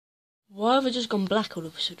Why have I just gone black all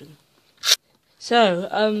of a sudden?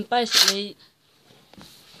 So, basically...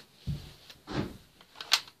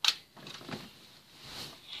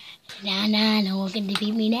 No one's going to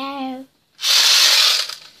beat me now.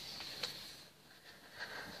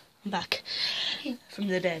 I'm back from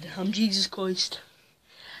the dead. I'm Jesus Christ.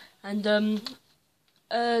 And,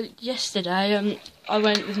 yesterday, I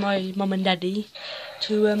went with my mum and daddy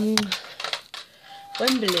to,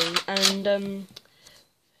 Wembley and,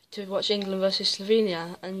 to watch England versus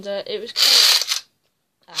Slovenia, and it was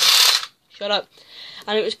shut up.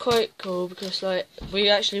 And it was quite cool because like we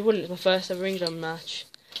actually won. It was my first ever England match,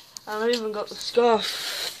 and I even got the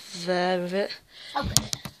scarf there with it.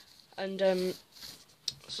 Okay. And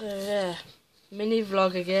so yeah, mini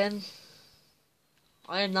vlog again.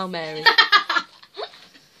 I am now Mary.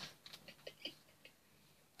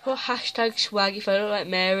 Put hashtag swag if I look like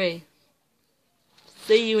Mary.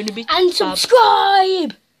 See you in a bit. And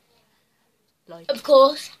subscribe! Like. Of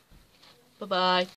course. Bye bye.